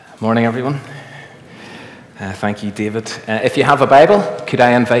Morning, everyone. Thank you, David. If you have a Bible, could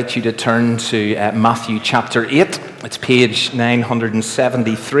I invite you to turn to Matthew chapter 8? It's page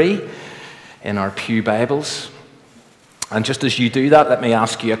 973 in our Pew Bibles. And just as you do that, let me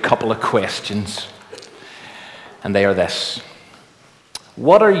ask you a couple of questions. And they are this.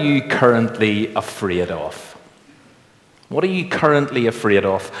 What are you currently afraid of? What are you currently afraid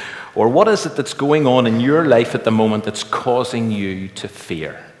of? Or what is it that's going on in your life at the moment that's causing you to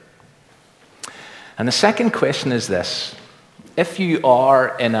fear? And the second question is this. If you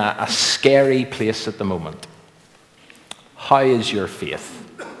are in a scary place at the moment, how is your faith?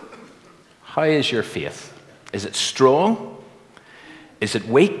 How is your faith? Is it strong? Is it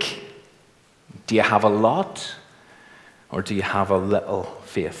weak? Do you have a lot? Or do you have a little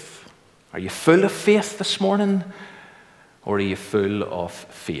faith? Are you full of faith this morning? Or are you full of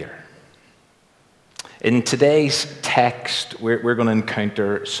fear? In today's text, we're going to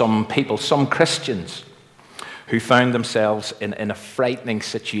encounter some people, some Christians, who found themselves in a frightening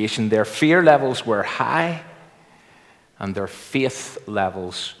situation. Their fear levels were high, and their faith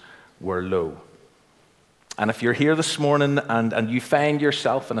levels were low. And if you're here this morning and you find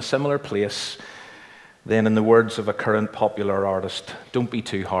yourself in a similar place, then in the words of a current popular artist, don't be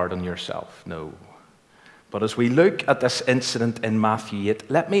too hard on yourself. No. But as we look at this incident in Matthew 8,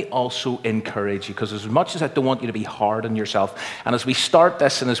 let me also encourage you, because as much as I don't want you to be hard on yourself, and as we start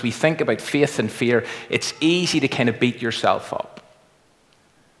this and as we think about faith and fear, it's easy to kind of beat yourself up.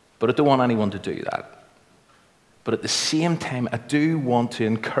 But I don't want anyone to do that. But at the same time, I do want to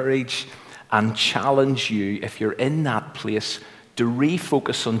encourage and challenge you, if you're in that place, to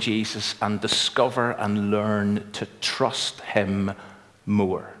refocus on Jesus and discover and learn to trust Him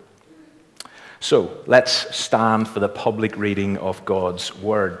more. So, let's stand for the public reading of God's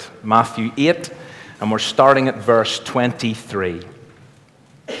Word. Matthew 8, and we're starting at verse 23.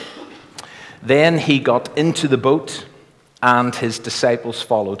 Then he got into the boat, and his disciples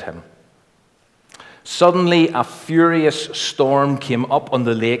followed him. Suddenly, a furious storm came up on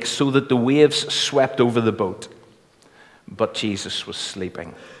the lake, so that the waves swept over the boat. But Jesus was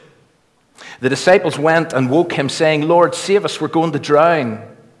sleeping. The disciples went and woke him, saying, "Lord, save us, we're going to drown."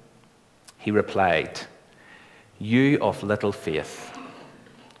 He replied, "You of little faith,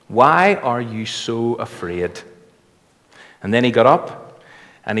 why are you so afraid?" And then he got up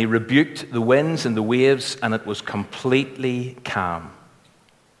and he rebuked the winds and the waves, and it was completely calm.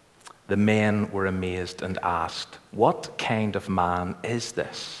 The men were amazed and asked, "What kind of man is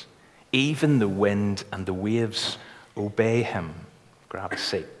this? Even the wind and the waves obey him." Grab a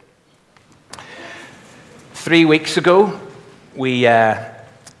seat. 3 weeks ago, we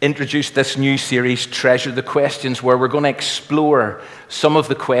introduced this new series, Treasure the Questions, where we're going to explore some of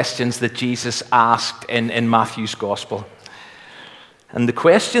the questions that Jesus asked in Matthew's Gospel. And the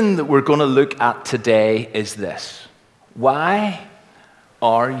question that we're going to look at today is this: why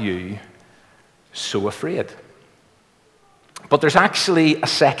are you so afraid? But there's actually a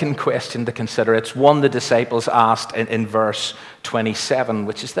second question to consider. It's one the disciples asked in verse 27,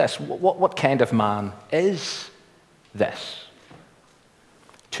 which is this: what kind of man is this?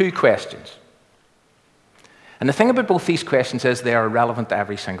 2 questions. And the thing about both these questions is they are relevant to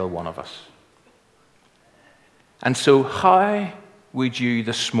every single one of us. And so how would you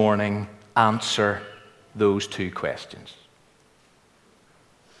this morning answer those 2 questions?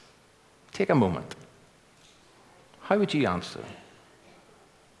 Take a moment. How would you answer them?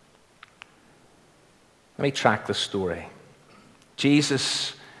 Let me track the story.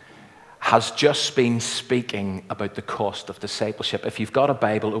 Jesus has just been speaking about the cost of discipleship. If you've got a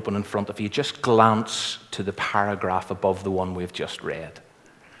Bible open in front of you, just glance to the paragraph above the one we've just read.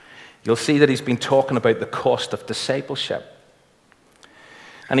 You'll see that he's been talking about the cost of discipleship.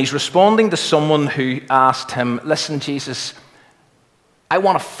 And he's responding to someone who asked him, "Listen, Jesus, I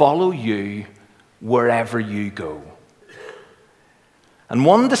want to follow you wherever you go." And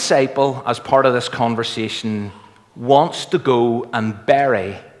one disciple, as part of this conversation, wants to go and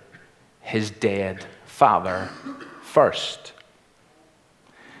bury his dead father first.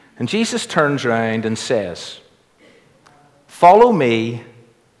 And Jesus turns around and says, "Follow me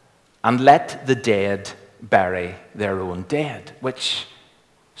and let the dead bury their own dead," which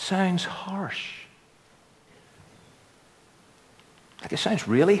sounds harsh. Like, it sounds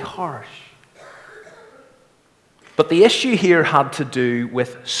really harsh. But the issue here had to do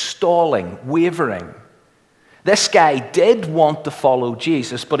with stalling, wavering. This guy did want to follow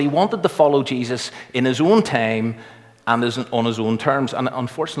Jesus, but he wanted to follow Jesus in his own time and on his own terms. And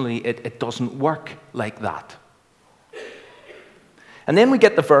unfortunately, it doesn't work like that. And then we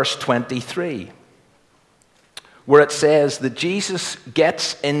get to verse 23. where it says that Jesus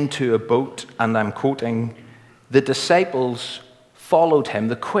gets into a boat, and I'm quoting, "The disciples followed him."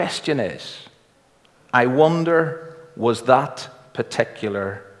 The question is, I wonder, was that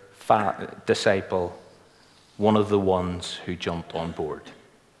particular disciple one of the ones who jumped on board?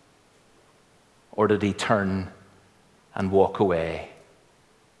 Or did he turn and walk away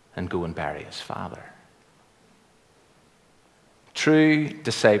and go and bury his father? True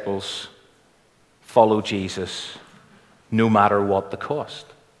disciples follow Jesus no matter what the cost,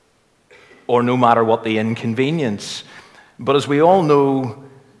 or no matter what the inconvenience. But as we all know,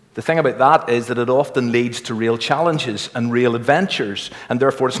 the thing about that is that it often leads to real challenges and real adventures, and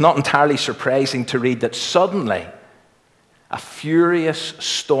therefore it's not entirely surprising to read that suddenly a furious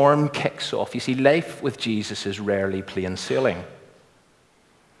storm kicks off. You see, life with Jesus is rarely plain sailing.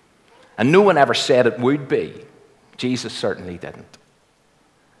 And no one ever said it would be. Jesus certainly didn't.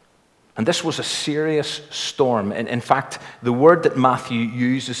 And this was a serious storm. In fact, the word that Matthew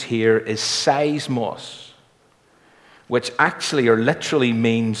uses here is seismos, which actually or literally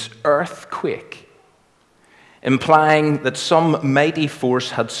means earthquake, implying that some mighty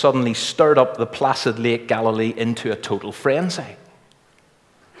force had suddenly stirred up the placid Lake Galilee into a total frenzy.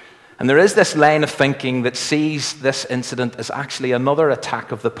 And there is this line of thinking that sees this incident as actually another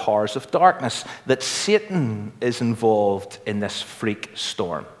attack of the powers of darkness, that Satan is involved in this freak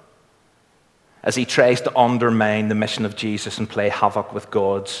storm as he tries to undermine the mission of Jesus and play havoc with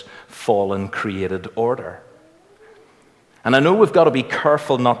God's fallen created order. And I know we've got to be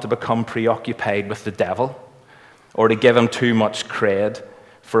careful not to become preoccupied with the devil or to give him too much cred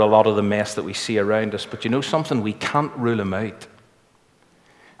for a lot of the mess that we see around us. But you know something? We can't rule him out.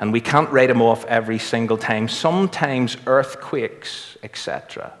 And we can't write him off every single time. Sometimes earthquakes,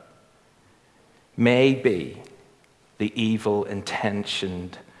 etc., may be the evil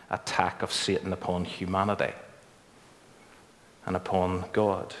intentioned attack of Satan upon humanity and upon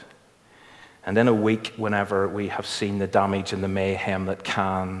God. And in a week, whenever we have seen the damage and the mayhem that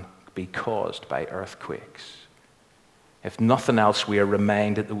can be caused by earthquakes, if nothing else, we are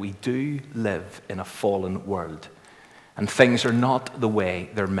reminded that we do live in a fallen world, and things are not the way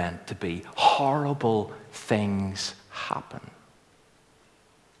they're meant to be. Horrible things happen,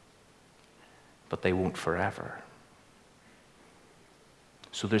 but they won't forever.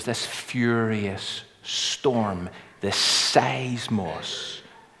 So there's this furious storm, this seismos.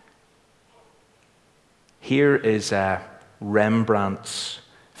 Here is Rembrandt's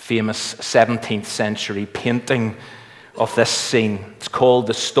famous 17th century painting of this scene. It's called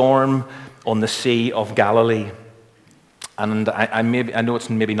 "The Storm on the Sea of Galilee." And I know it's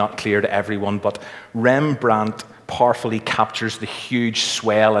maybe not clear to everyone, but Rembrandt powerfully captures the huge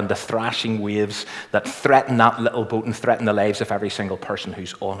swell and the thrashing waves that threaten that little boat and threaten the lives of every single person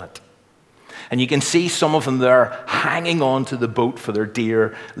who's on it. And you can see some of them there hanging on to the boat for their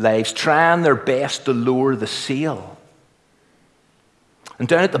dear lives, trying their best to lower the sail. And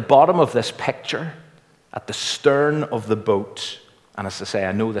down at the bottom of this picture, at the stern of the boat, and as I say,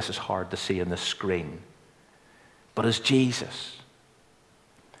 I know this is hard to see on the screen, but is Jesus.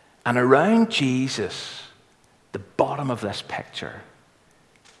 And around Jesus, the bottom of this picture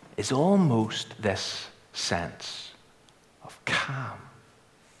is almost this sense of calm.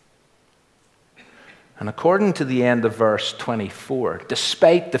 And according to the end of verse 24,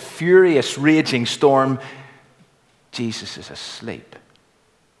 despite the furious raging storm, Jesus is asleep.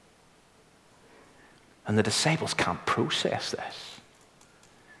 And the disciples can't process this.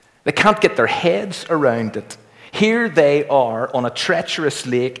 They can't get their heads around it. Here they are on a treacherous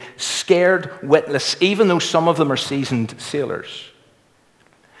lake, scared witless, even though some of them are seasoned sailors.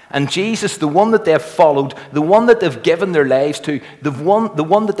 And Jesus, the one that they've followed, the one that they've given their lives to, the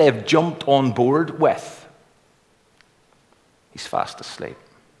one that they've jumped on board with, he's fast asleep.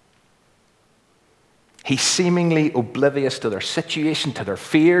 He's seemingly oblivious to their situation, to their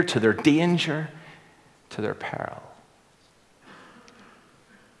fear, to their danger, to their peril.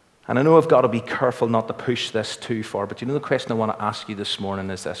 And I know I've got to be careful not to push this too far, but you know the question I want to ask you this morning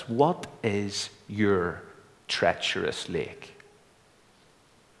is this: what is your treacherous lake?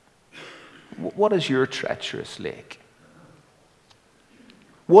 What is your treacherous lake?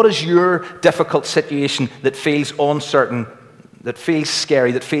 What is your difficult situation that feels uncertain, that feels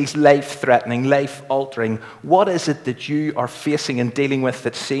scary, that feels life-threatening, life-altering? What is it that you are facing and dealing with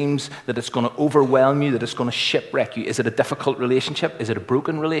that seems that it's going to overwhelm you, that it's going to shipwreck you? Is it a difficult relationship? Is it a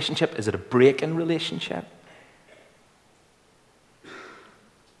broken relationship? Is it a break-in relationship?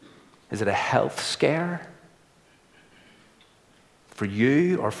 Is it a health scare for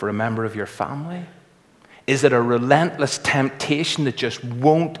you or for a member of your family? Is it a relentless temptation that just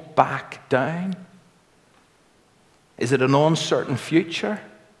won't back down? Is it an uncertain future?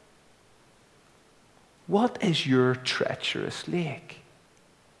 What is your treacherous lake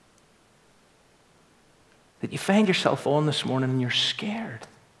that you find yourself on this morning and you're scared?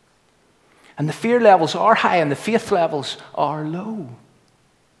 And the fear levels are high and the faith levels are low.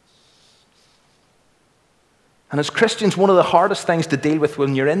 And as Christians, one of the hardest things to deal with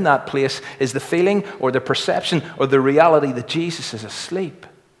when you're in that place is the feeling or the perception or the reality that Jesus is asleep.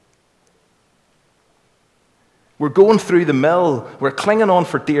 We're going through the mill. We're clinging on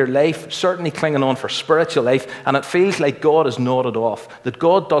for dear life, certainly clinging on for spiritual life, and it feels like God is nodded off, that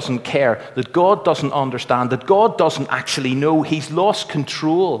God doesn't care, that God doesn't understand, that God doesn't actually know. He's lost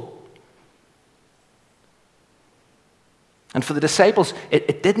control. And for the disciples,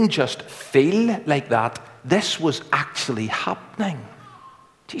 it didn't just feel like that. This was actually happening.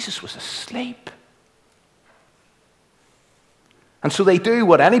 Jesus was asleep. And so they do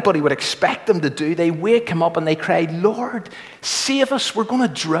what anybody would expect them to do. They wake him up and they cry, "Lord, save us, we're going to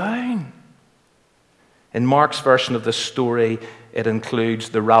drown." In Mark's version of the story, it includes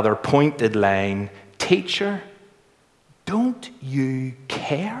the rather pointed line, "Teacher, don't you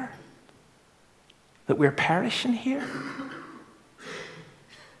care that we're perishing here?"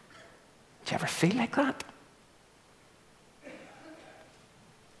 Do you ever feel like that?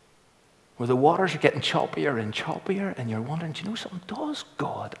 Where the waters are getting choppier and choppier, and you're wondering, do you know something? Does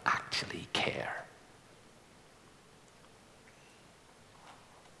God actually care?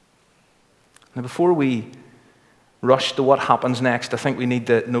 Now, before we rush to what happens next, I think we need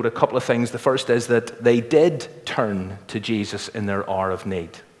to note a couple of things. The first is that they did turn to Jesus in their hour of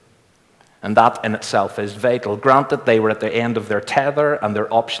need. And that in itself is vital. Granted, they were at the end of their tether and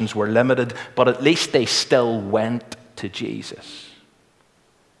their options were limited, but at least they still went to Jesus.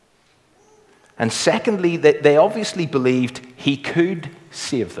 And secondly, they obviously believed he could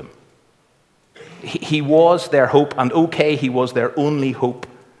save them. He was their hope, and okay, he was their only hope,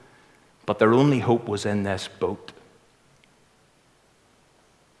 but their only hope was in this boat.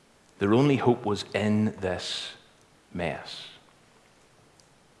 Their only hope was in this mess.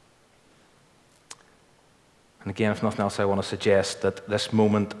 And again, if nothing else, I want to suggest that this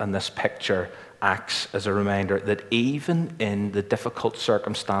moment and this picture acts as a reminder that even in the difficult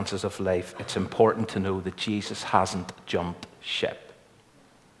circumstances of life, it's important to know that Jesus hasn't jumped ship.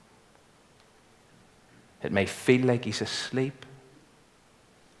 It may feel like he's asleep.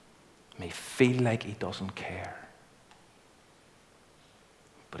 It may feel like he doesn't care.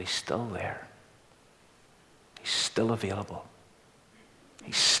 But he's still there. He's still available.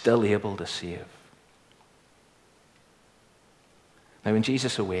 He's still able to save. Now, when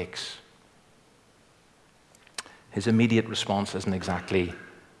Jesus awakes, his immediate response isn't exactly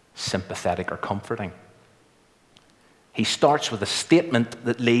sympathetic or comforting. He starts with a statement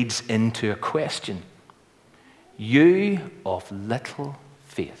that leads into a question. "You of little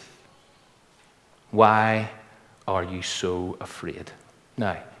faith, why are you so afraid?"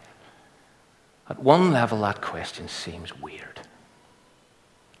 Now, at one level, that question seems weird.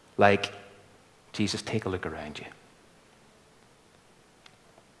 Like, Jesus, take a look around you.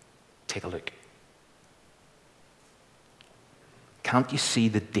 Take a look. Can't you see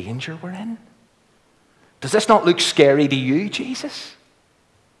the danger we're in? Does this not look scary to you, Jesus?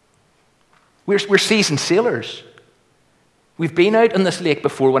 We're seasoned sailors. We've been out in this lake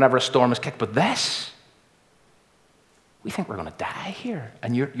before whenever a storm has kicked, but this, we think we're going to die here.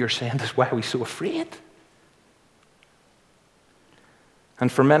 And you're saying this, why are we so afraid? And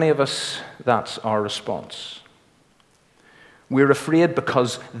for many of us, that's our response. We're afraid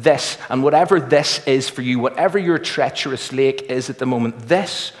because this, and whatever this is for you, whatever your treacherous lake is at the moment,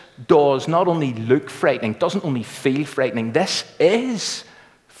 this does not only look frightening, doesn't only feel frightening, this is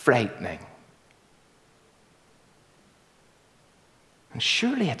frightening. And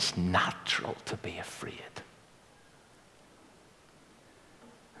surely it's natural to be afraid.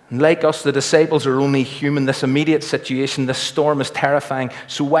 And like us, the disciples are only human. This immediate situation, this storm is terrifying.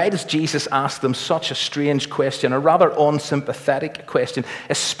 So why does Jesus ask them such a strange question, a rather unsympathetic question,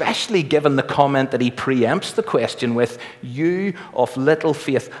 especially given the comment that he preempts the question with, "You of little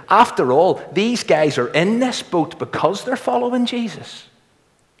faith"? After all, these guys are in this boat because they're following Jesus.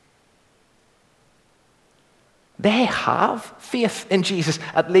 They have faith in Jesus,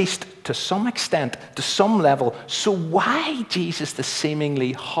 at least to some extent, to some level. So why, Jesus, the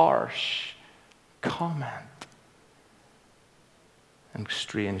seemingly harsh comment and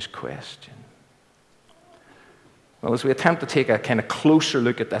strange question? Well, as we attempt to take a kind of closer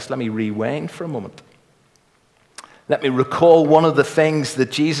look at this, let me rewind for a moment. Let me recall one of the things that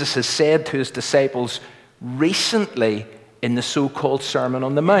Jesus has said to his disciples recently in the so-called Sermon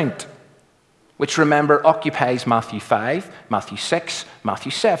on the Mount. which, remember, occupies Matthew 5, Matthew 6,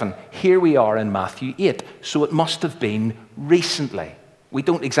 Matthew 7. Here we are in Matthew 8, so it must have been recently. We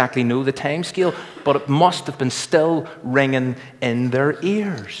don't exactly know the time scale, but it must have been still ringing in their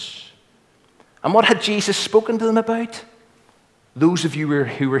ears. And what had Jesus spoken to them about? Those of you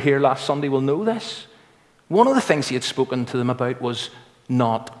who were here last Sunday will know this. One of the things he had spoken to them about was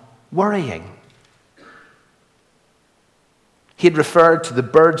not worrying. He had referred to the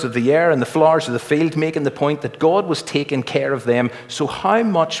birds of the air and the flowers of the field, making the point that God was taking care of them, so how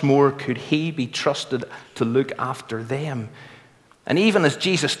much more could he be trusted to look after them? And even as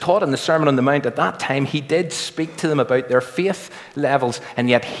Jesus taught in the Sermon on the Mount at that time, he did speak to them about their faith levels, and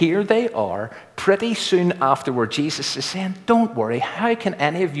yet here they are, pretty soon afterward, Jesus is saying, don't worry, how can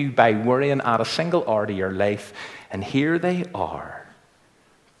any of you by worrying add a single hour to your life? And here they are,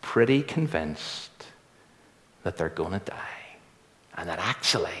 pretty convinced that they're going to die. And that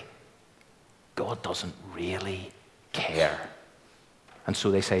actually, God doesn't really care. And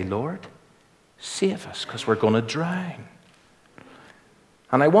so they say, Lord, save us, because we're going to drown.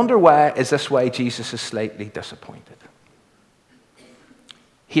 And I wonder is this why Jesus is slightly disappointed?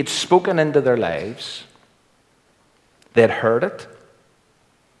 He had spoken into their lives. They'd heard it.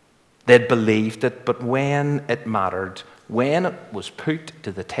 They'd believed it. But when it mattered, when it was put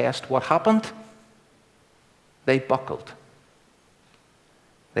to the test, what happened? They buckled.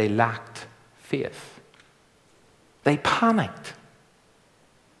 They lacked faith. They panicked.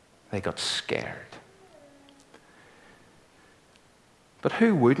 They got scared. But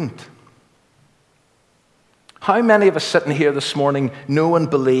who wouldn't? How many of us sitting here this morning know and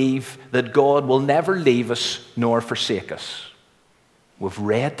believe that God will never leave us nor forsake us? We've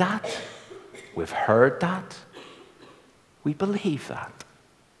read that. We've heard that. We believe that.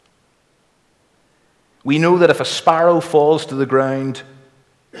 We know that if a sparrow falls to the ground,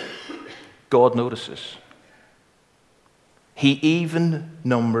 God notices. He even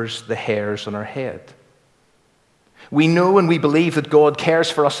numbers the hairs on our head. We know and we believe that God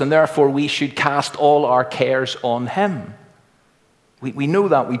cares for us, and therefore we should cast all our cares on him. We know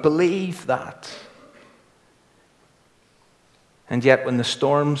that. We believe that. And yet when the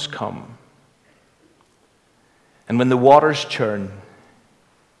storms come, and when the waters churn,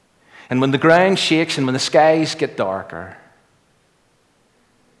 and when the ground shakes, and when the skies get darker,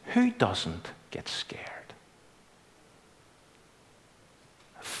 who doesn't get scared?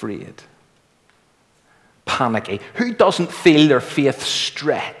 Afraid? Panicky? Who doesn't feel their faith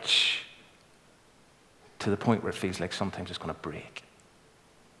stretch to the point where it feels like sometimes it's going to break?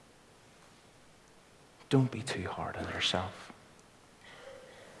 Don't be too hard on yourself.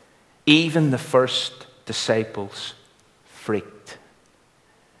 Even the first disciples freaked,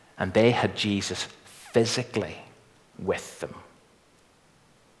 and they had Jesus physically with them,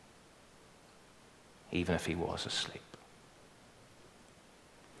 even if he was asleep.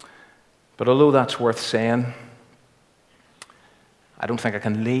 But although that's worth saying, I don't think I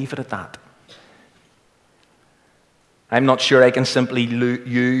can leave it at that. I'm not sure I can simply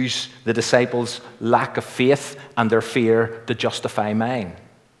use the disciples' lack of faith and their fear to justify mine.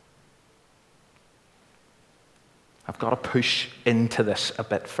 I've got to push into this a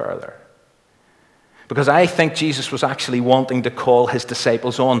bit further. Because I think Jesus was actually wanting to call his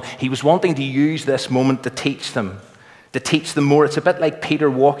disciples on. He was wanting to use this moment to teach them more. It's a bit like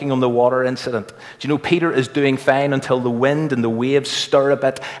Peter walking on the water incident. Do you know, Peter is doing fine until the wind and the waves stir a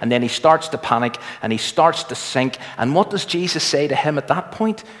bit, and then he starts to panic, and he starts to sink. And what does Jesus say to him at that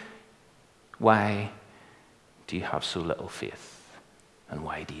point? Why do you have so little faith? And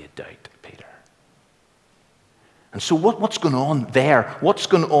why do you doubt, Peter? And so what's going on there? What's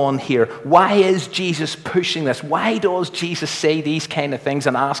going on here? Why is Jesus pushing this? Why does Jesus say these kind of things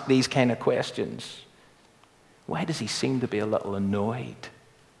and ask these kind of questions? Why does he seem to be a little annoyed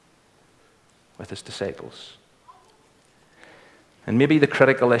with his disciples? And maybe the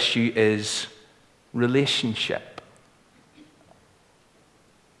critical issue is relationship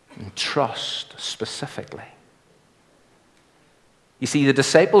and trust specifically. You see, the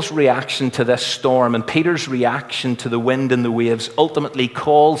disciples' reaction to this storm and Peter's reaction to the wind and the waves ultimately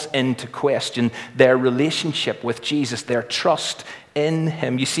calls into question their relationship with Jesus, their trust in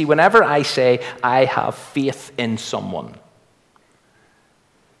him. You see, whenever I say I have faith in someone,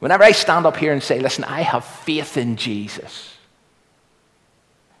 whenever I stand up here and say, listen, I have faith in Jesus,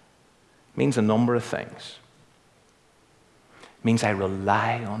 it means a number of things. It means I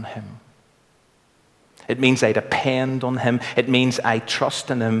rely on him. It means I depend on him. It means I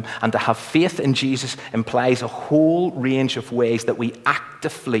trust in him. And to have faith in Jesus implies a whole range of ways that we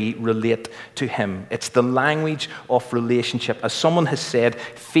actively relate to him. It's the language of relationship. As someone has said,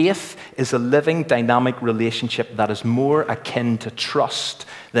 faith is a living, dynamic relationship that is more akin to trust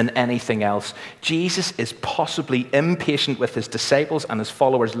than anything else. Jesus is possibly impatient with his disciples and his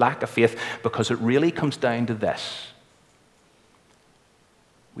followers' lack of faith because it really comes down to this: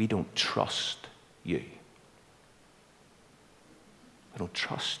 we don't trust you. I don't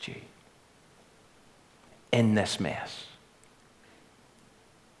trust you in this mess.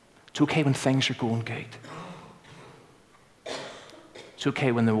 It's okay when things are going good. It's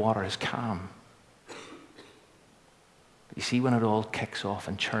okay when the water is calm. But you see, when it all kicks off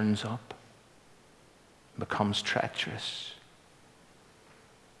and churns up, and becomes treacherous,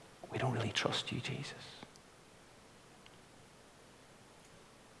 we don't really trust you, Jesus.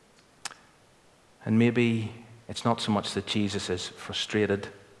 And maybe it's not so much that Jesus is frustrated,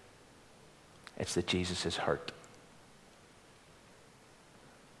 it's that Jesus is hurt.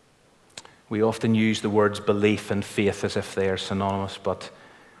 We often use the words belief and faith as if they are synonymous, but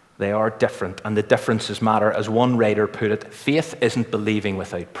they are different, and the differences matter. As one writer put it, faith isn't believing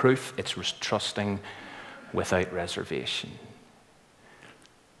without proof, it's trusting without reservation.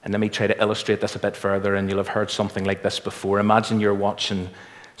 And let me try to illustrate this a bit further, and you'll have heard something like this before. Imagine you're watching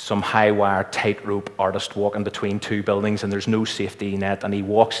some high-wire tightrope artist walking between two buildings, and there's no safety net, and he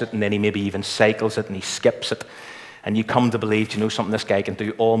walks it, and then he maybe even cycles it, and he skips it. And you come to believe, something, this guy can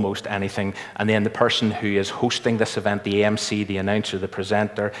do almost anything. And then the person who is hosting this event, the MC, the announcer, the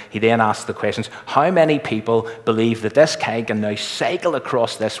presenter, he then asks the questions: how many people believe that this guy can now cycle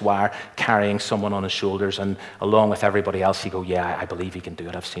across this wire carrying someone on his shoulders? And along with everybody else, you go, yeah, I believe he can do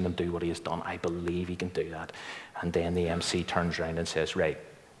it. I've seen him do what he has done. I believe he can do that. And then the MC turns around and says, right,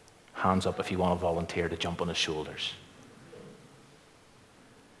 hands up if you want to volunteer to jump on his shoulders.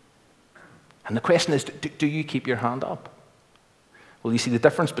 And the question is, do you keep your hand up? Well, you see, the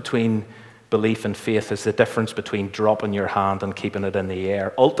difference between belief and faith is the difference between dropping your hand and keeping it in the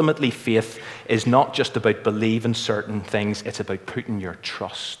air. Ultimately, faith is not just about believing certain things, it's about putting your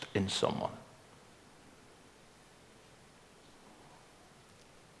trust in someone.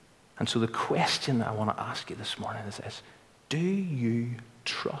 And so the question I want to ask you this morning is this: do you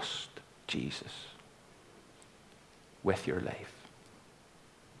trust Jesus with your life?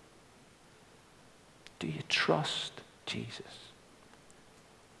 Do you trust Jesus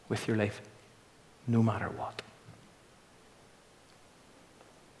with your life, no matter what?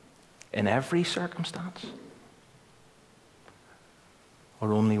 In every circumstance?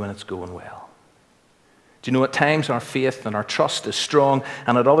 Or only when it's going well? Do you know, at times our faith and our trust is strong,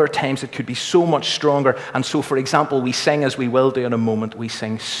 and at other times it could be so much stronger. And so, for example, we sing, as we will do in a moment, we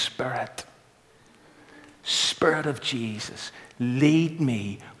sing, Spirit, Spirit of Jesus, lead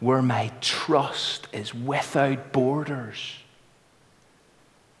me where my trust is without borders.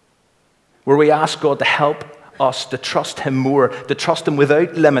 Where we ask God to help us to trust him more, to trust him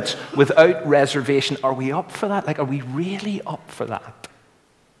without limits, without reservation. Are we up for that? Are we really up for that?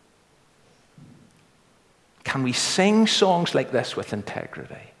 Can we sing songs like this with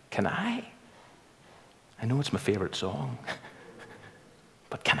integrity? Can I? I know it's my favorite song.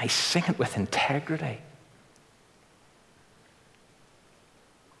 But can I sing it with integrity?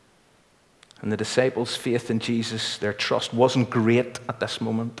 And the disciples' faith in Jesus, their trust wasn't great at this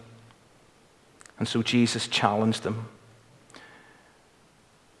moment. And so Jesus challenged them.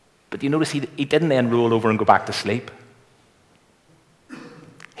 But you notice he didn't then roll over and go back to sleep.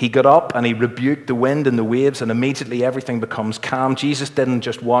 He got up and he rebuked the wind and the waves, and immediately everything becomes calm. Jesus didn't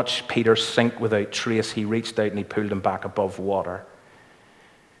just watch Peter sink without trace. He reached out and he pulled him back above water.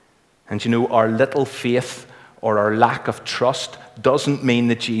 And our little faith or our lack of trust doesn't mean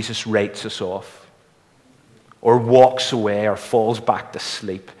that Jesus writes us off or walks away or falls back to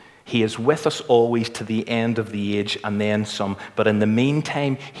sleep. He is with us always to the end of the age and then some. But in the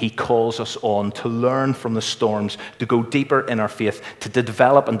meantime, he calls us on to learn from the storms, to go deeper in our faith, to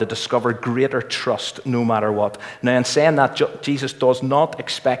develop and to discover greater trust no matter what. Now, in saying that, Jesus does not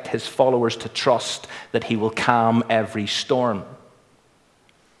expect his followers to trust that he will calm every storm.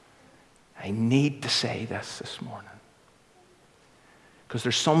 I need to say this morning, because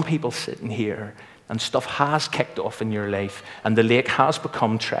there's some people sitting here and stuff has kicked off in your life and the lake has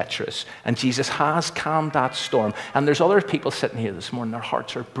become treacherous and Jesus has calmed that storm. And there's other people sitting here this morning, their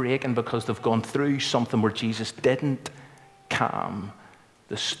hearts are breaking because they've gone through something where Jesus didn't calm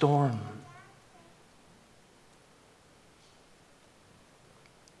the storm.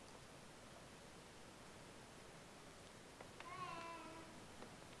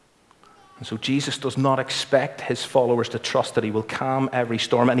 And so Jesus does not expect his followers to trust that he will calm every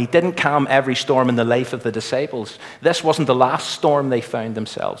storm. And he didn't calm every storm in the life of the disciples. This wasn't the last storm they found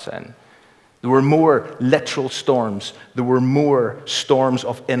themselves in. There were more literal storms. There were more storms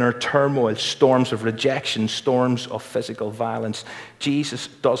of inner turmoil, storms of rejection, storms of physical violence. Jesus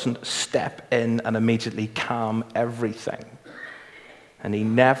doesn't step in and immediately calm everything. And he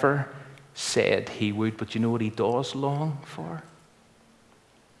never said he would. But you know what he does long for?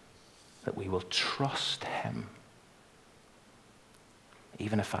 That we will trust him,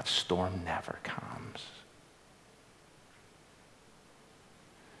 even if that storm never calms.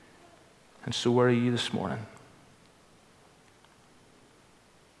 And so where are you this morning?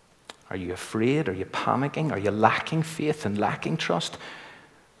 Are you afraid? Are you panicking? Are you lacking faith and lacking trust?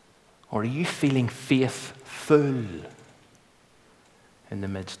 Or are you feeling faithful in the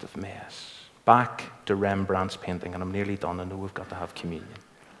midst of mess? Back to Rembrandt's painting, and I'm nearly done. I know we've got to have communion.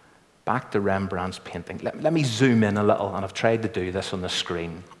 Back to Rembrandt's painting. Let me zoom in a little, and I've tried to do this on the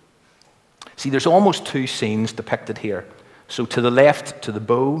screen. See, there's almost two scenes depicted here. So to the left, to the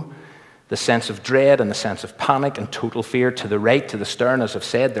bow, the sense of dread and the sense of panic and total fear. To the right, to the stern, as I've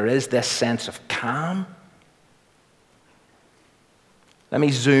said, there is this sense of calm. Let me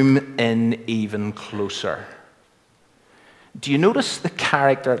zoom in even closer. Do you notice the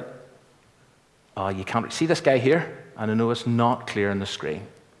character? Oh, you can't see this guy here? And I know it's not clear on the screen.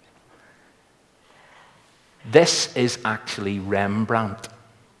 This is actually Rembrandt.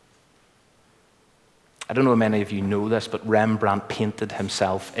 I don't know how many of you know this, but Rembrandt painted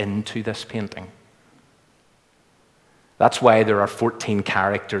himself into this painting. That's why there are 14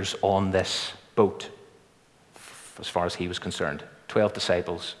 characters on this boat, as far as he was concerned. 12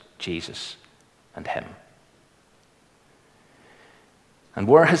 disciples, Jesus, and him. And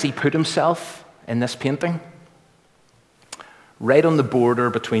where has he put himself in this painting? Right on the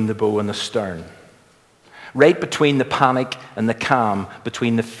border between the bow and the stern. Right between the panic and the calm,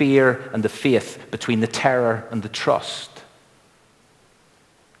 between the fear and the faith, between the terror and the trust.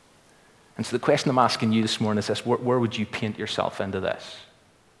 And so the question I'm asking you this morning is this: where would you paint yourself into this?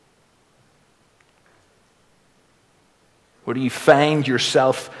 Where do you find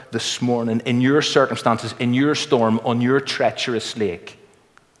yourself this morning in your circumstances, in your storm, on your treacherous lake?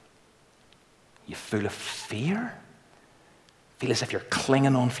 You full of fear? Feel as if you're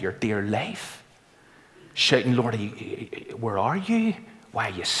clinging on for your dear life? Shouting, Lord, where are you? Why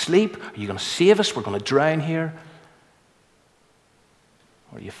are you asleep? Are you going to save us? We're going to drown here.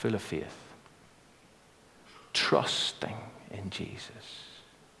 Or are you full of faith? Trusting in Jesus,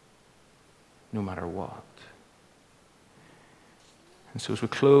 no matter what. And so as we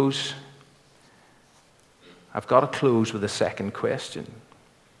close, I've got to close with a second question.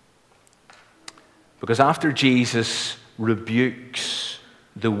 Because after Jesus rebukes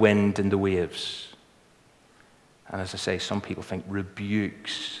the wind and the waves, and as I say, some people think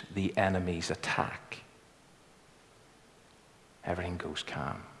rebukes the enemy's attack, everything goes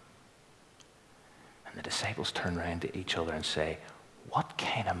calm. And the disciples turn around to each other and say, what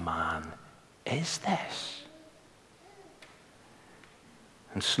kind of man is this?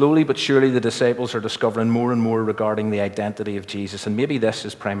 And slowly but surely the disciples are discovering more and more regarding the identity of Jesus. And maybe this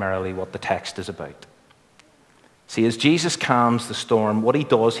is primarily what the text is about. See, as Jesus calms the storm, what he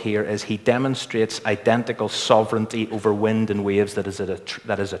does here is he demonstrates identical sovereignty over wind and waves that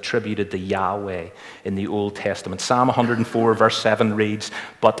is attributed to Yahweh in the Old Testament. Psalm 104 verse 7 reads,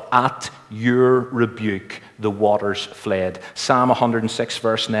 "But at your rebuke the waters fled." Psalm 106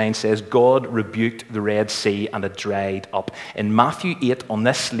 verse 9 says, "God rebuked the Red Sea and it dried up." In Matthew 8, on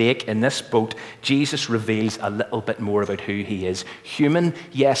this lake, in this boat, Jesus reveals a little bit more about who he is. Human,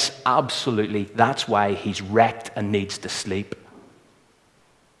 yes, absolutely. That's why he's wrecked and needs to sleep.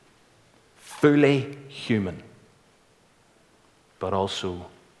 Fully human, but also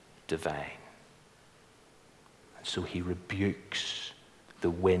divine. And so he rebukes the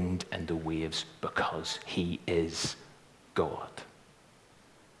wind and the waves because he is God.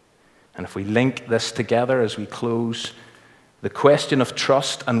 And if we link this together as we close, the question of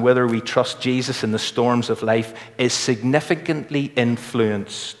trust and whether we trust Jesus in the storms of life is significantly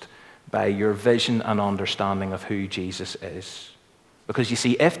influenced by your vision and understanding of who Jesus is. Because you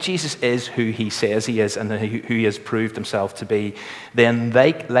see, if Jesus is who he says he is and who he has proved himself to be, then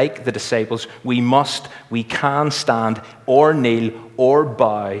like the disciples, we can stand or kneel or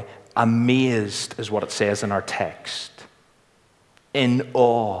bow, amazed is what it says in our text, in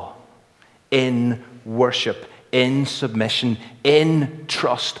awe, in worship, in submission, in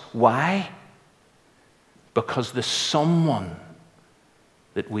trust. Why? Because the someone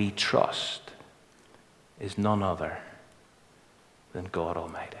that we trust is none other than God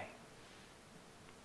Almighty.